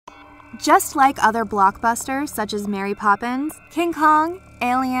Just like other blockbusters such as Mary Poppins, King Kong,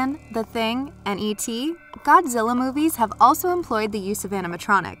 Alien, The Thing, and E.T., Godzilla movies have also employed the use of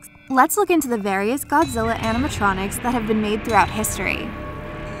animatronics. Let's look into the various Godzilla animatronics that have been made throughout history.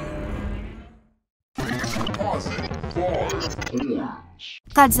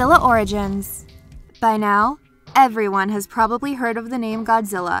 Godzilla Origins. By now, everyone has probably heard of the name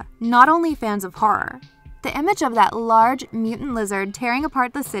Godzilla, not only fans of horror. The image of that large, mutant lizard tearing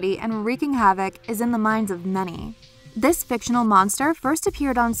apart the city and wreaking havoc is in the minds of many. This fictional monster first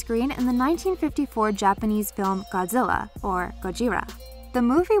appeared on screen in the 1954 Japanese film Godzilla, or Gojira. The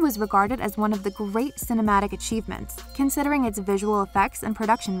movie was regarded as one of the great cinematic achievements, considering its visual effects and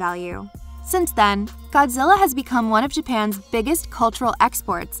production value. Since then, Godzilla has become one of Japan's biggest cultural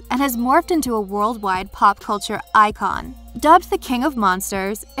exports and has morphed into a worldwide pop culture icon. Dubbed the King of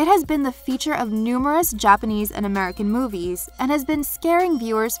Monsters, it has been the feature of numerous Japanese and American movies and has been scaring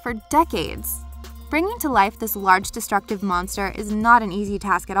viewers for decades. Bringing to life this large destructive monster is not an easy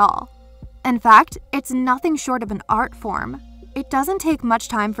task at all. In fact, it's nothing short of an art form. It doesn't take much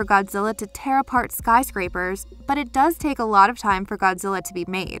time for Godzilla to tear apart skyscrapers, but it does take a lot of time for Godzilla to be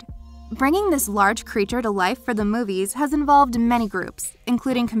made. Bringing this large creature to life for the movies has involved many groups,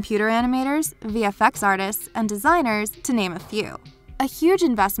 including computer animators, VFX artists, and designers, to name a few. A huge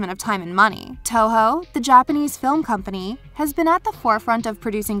investment of time and money. Toho, the Japanese film company, has been at the forefront of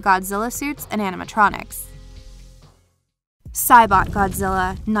producing Godzilla suits and animatronics. Cybot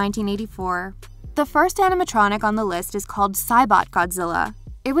Godzilla, 1984. The first animatronic on the list is called Cybot Godzilla.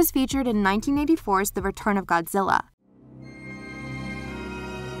 It was featured in 1984's The Return of Godzilla.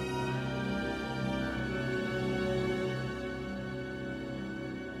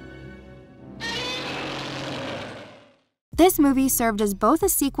 This movie served as both a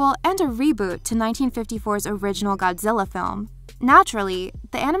sequel and a reboot to 1954's original Godzilla film. Naturally,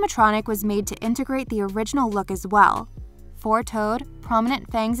 the animatronic was made to integrate the original look as well. Four-toed,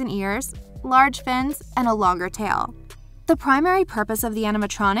 prominent fangs and ears, large fins, and a longer tail. The primary purpose of the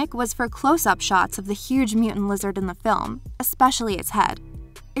animatronic was for close-up shots of the huge mutant lizard in the film, especially its head.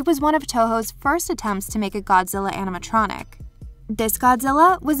 It was one of Toho's first attempts to make a Godzilla animatronic. This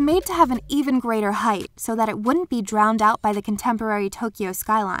Godzilla was made to have an even greater height so that it wouldn't be drowned out by the contemporary Tokyo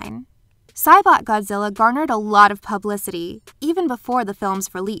skyline. Cybot Godzilla garnered a lot of publicity, even before the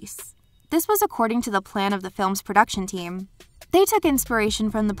film's release. This was according to the plan of the film's production team. They took inspiration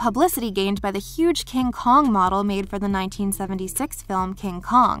from the publicity gained by the huge King Kong model made for the 1976 film King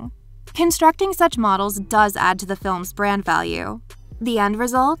Kong. Constructing such models does add to the film's brand value. The end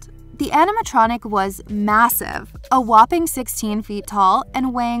result? The animatronic was massive, a whopping 16 feet tall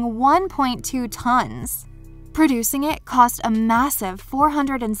and weighing 1.2 tons. Producing it cost a massive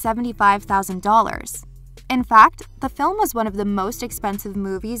 $475,000. In fact, the film was one of the most expensive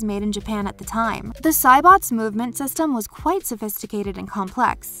movies made in Japan at the time. The Cybot's movement system was quite sophisticated and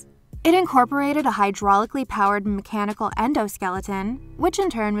complex. It incorporated a hydraulically powered mechanical endoskeleton, which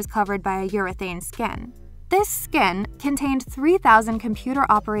in turn was covered by a urethane skin. This skin contained 3,000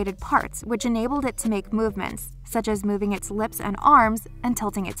 computer-operated parts which enabled it to make movements, such as moving its lips and arms and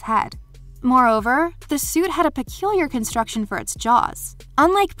tilting its head. Moreover, the suit had a peculiar construction for its jaws.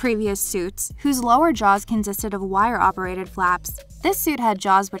 Unlike previous suits, whose lower jaws consisted of wire-operated flaps, this suit had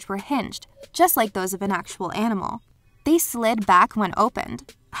jaws which were hinged, just like those of an actual animal. They slid back when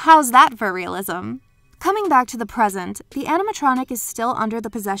opened. How's that for realism? Coming back to the present, the animatronic is still under the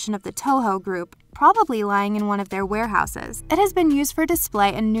possession of the Toho Group, probably lying in one of their warehouses. It has been used for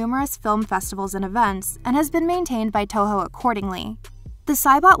display in numerous film festivals and events, and has been maintained by Toho accordingly. The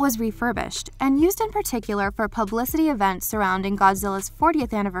Cybot was refurbished, and used in particular for publicity events surrounding Godzilla's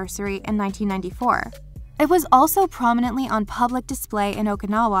 40th anniversary in 1994. It was also prominently on public display in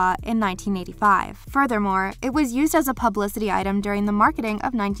Okinawa in 1985. Furthermore, it was used as a publicity item during the marketing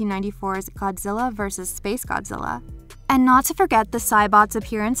of 1994's Godzilla vs. Space Godzilla. And not to forget the Cybot's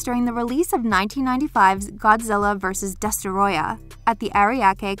appearance during the release of 1995's Godzilla vs. Destoroyah at the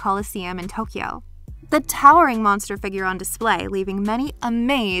Ariake Coliseum in Tokyo. The towering monster figure on display, leaving many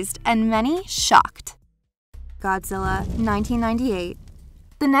amazed and many shocked. Godzilla, 1998.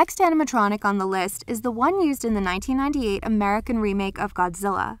 The next animatronic on the list is the one used in the 1998 American remake of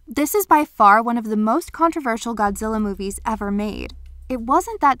Godzilla. This is by far one of the most controversial Godzilla movies ever made. It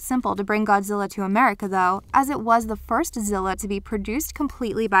wasn't that simple to bring Godzilla to America though, as it was the first Zilla to be produced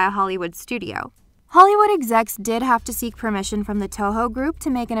completely by a Hollywood studio. Hollywood execs did have to seek permission from the Toho Group to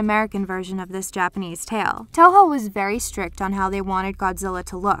make an American version of this Japanese tale. Toho was very strict on how they wanted Godzilla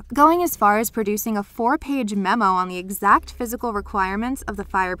to look, going as far as producing a 4-page memo on the exact physical requirements of the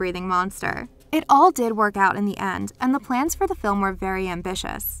fire-breathing monster. It all did work out in the end, and the plans for the film were very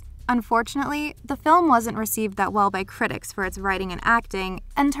ambitious. Unfortunately, the film wasn't received that well by critics for its writing and acting,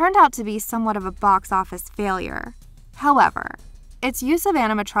 and turned out to be somewhat of a box office failure. However, its use of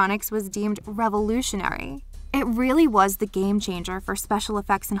animatronics was deemed revolutionary. It really was the game changer for special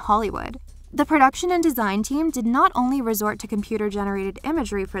effects in Hollywood. The production and design team did not only resort to computer-generated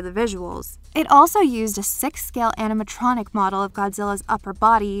imagery for the visuals, it also used a 6-scale animatronic model of Godzilla's upper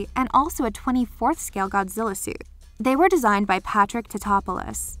body and also a 24th-scale Godzilla suit. They were designed by Patrick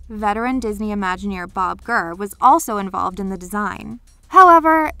Tatopoulos. Veteran Disney Imagineer Bob Gurr was also involved in the design.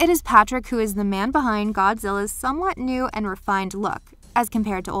 However, it is Patrick who is the man behind Godzilla's somewhat new and refined look, as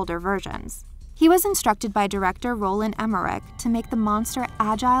compared to older versions. He was instructed by director Roland Emmerich to make the monster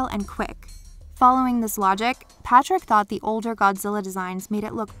agile and quick. Following this logic, Patrick thought the older Godzilla designs made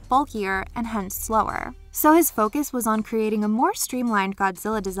it look bulkier and hence slower. So his focus was on creating a more streamlined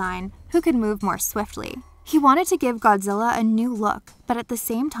Godzilla design who could move more swiftly. He wanted to give Godzilla a new look, but at the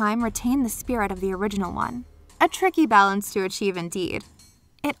same time retain the spirit of the original one. A tricky balance to achieve indeed.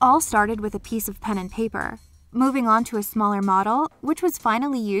 It all started with a piece of pen and paper, moving on to a smaller model, which was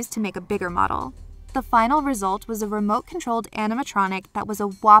finally used to make a bigger model. The final result was a remote-controlled animatronic that was a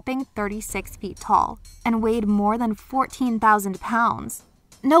whopping 36 feet tall and weighed more than 14,000 pounds.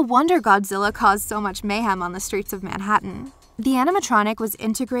 No wonder Godzilla caused so much mayhem on the streets of Manhattan. The animatronic was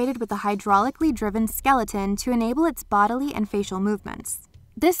integrated with a hydraulically driven skeleton to enable its bodily and facial movements.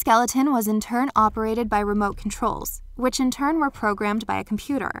 This skeleton was in turn operated by remote controls, which in turn were programmed by a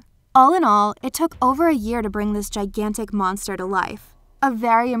computer. All in all, it took over a year to bring this gigantic monster to life. A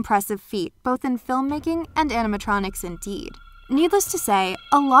very impressive feat, both in filmmaking and animatronics indeed. Needless to say,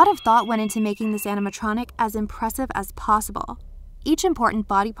 a lot of thought went into making this animatronic as impressive as possible. Each important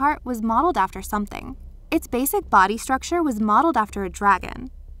body part was modeled after something. Its basic body structure was modeled after a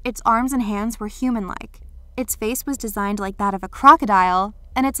dragon. Its arms and hands were human-like. Its face was designed like that of a crocodile,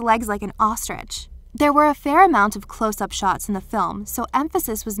 and its legs like an ostrich. There were a fair amount of close-up shots in the film, so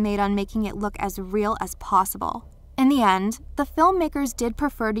emphasis was made on making it look as real as possible. In the end, the filmmakers did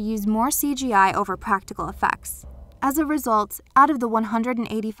prefer to use more CGI over practical effects. As a result, out of the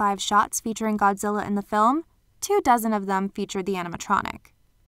 185 shots featuring Godzilla in the film, 24 of them featured the animatronic.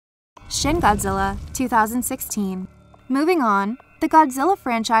 Shin Godzilla, 2016. Moving on, the Godzilla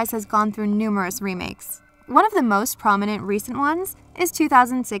franchise has gone through numerous remakes. One of the most prominent recent ones is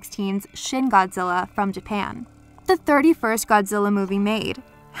 2016's Shin Godzilla from Japan. The 31st Godzilla movie made.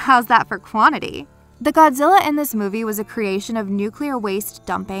 How's that for quantity? The Godzilla in this movie was a creation of nuclear waste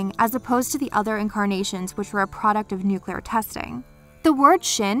dumping as opposed to the other incarnations which were a product of nuclear testing. The word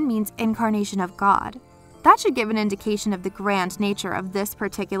Shin means incarnation of God. That should give an indication of the grand nature of this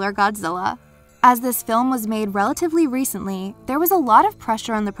particular Godzilla. As this film was made relatively recently, there was a lot of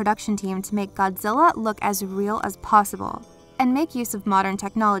pressure on the production team to make Godzilla look as real as possible, and make use of modern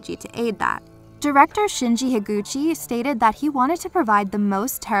technology to aid that. Director Shinji Higuchi stated that he wanted to provide the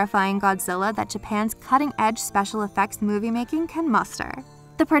most terrifying Godzilla that Japan's cutting-edge special effects movie-making can muster.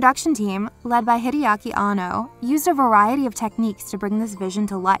 The production team, led by Hideaki Anno, used a variety of techniques to bring this vision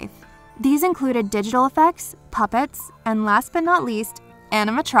to life. These included digital effects, puppets, and last but not least,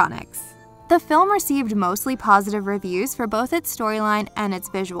 animatronics. The film received mostly positive reviews for both its storyline and its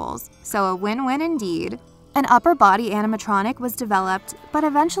visuals, so a win-win indeed. An upper body animatronic was developed, but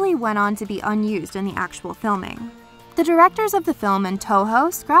eventually went on to be unused in the actual filming. The directors of the film and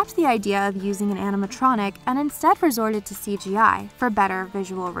Toho scrapped the idea of using an animatronic and instead resorted to CGI for better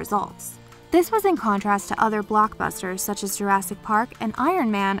visual results. This was in contrast to other blockbusters such as Jurassic Park and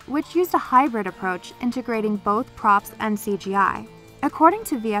Iron Man, which used a hybrid approach integrating both props and CGI. According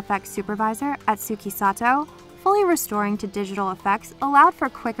to VFX supervisor Atsuki Sato, fully restoring to digital effects allowed for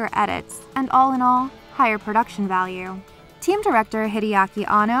quicker edits and, all in all, higher production value. Team director Hideaki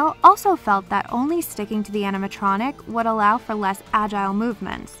Anno also felt that only sticking to the animatronic would allow for less agile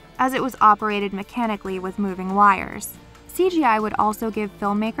movements, as it was operated mechanically with moving wires. CGI would also give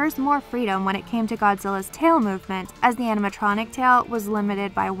filmmakers more freedom when it came to Godzilla's tail movement, as the animatronic tail was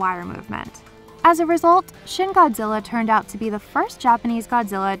limited by wire movement. As a result, Shin Godzilla turned out to be the first Japanese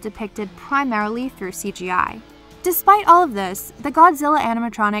Godzilla depicted primarily through CGI. Despite all of this, the Godzilla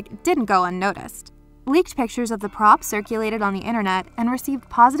animatronic didn't go unnoticed. Leaked pictures of the prop circulated on the internet and received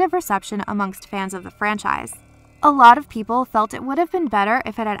positive reception amongst fans of the franchise. A lot of people felt it would have been better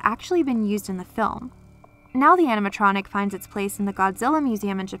if it had actually been used in the film. Now the animatronic finds its place in the Godzilla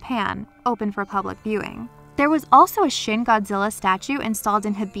Museum in Japan, open for public viewing. There was also a Shin Godzilla statue installed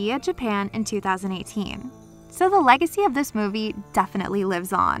in Hibiya, Japan in 2018. So the legacy of this movie definitely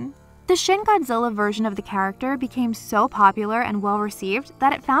lives on. The Shin Godzilla version of the character became so popular and well-received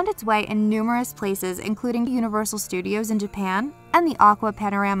that it found its way in numerous places including Universal Studios in Japan and the Aqua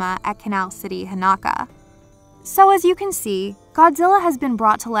Panorama at Canal City, Hanaka. So as you can see, Godzilla has been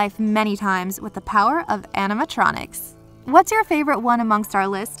brought to life many times with the power of animatronics. What's your favorite one amongst our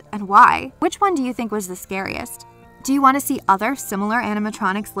list, and why? Which one do you think was the scariest? Do you want to see other similar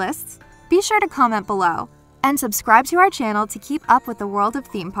animatronics lists? Be sure to comment below, and subscribe to our channel to keep up with the world of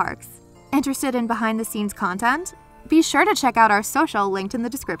theme parks. Interested in behind-the-scenes content? Be sure to check out our social linked in the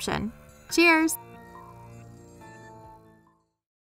description. Cheers!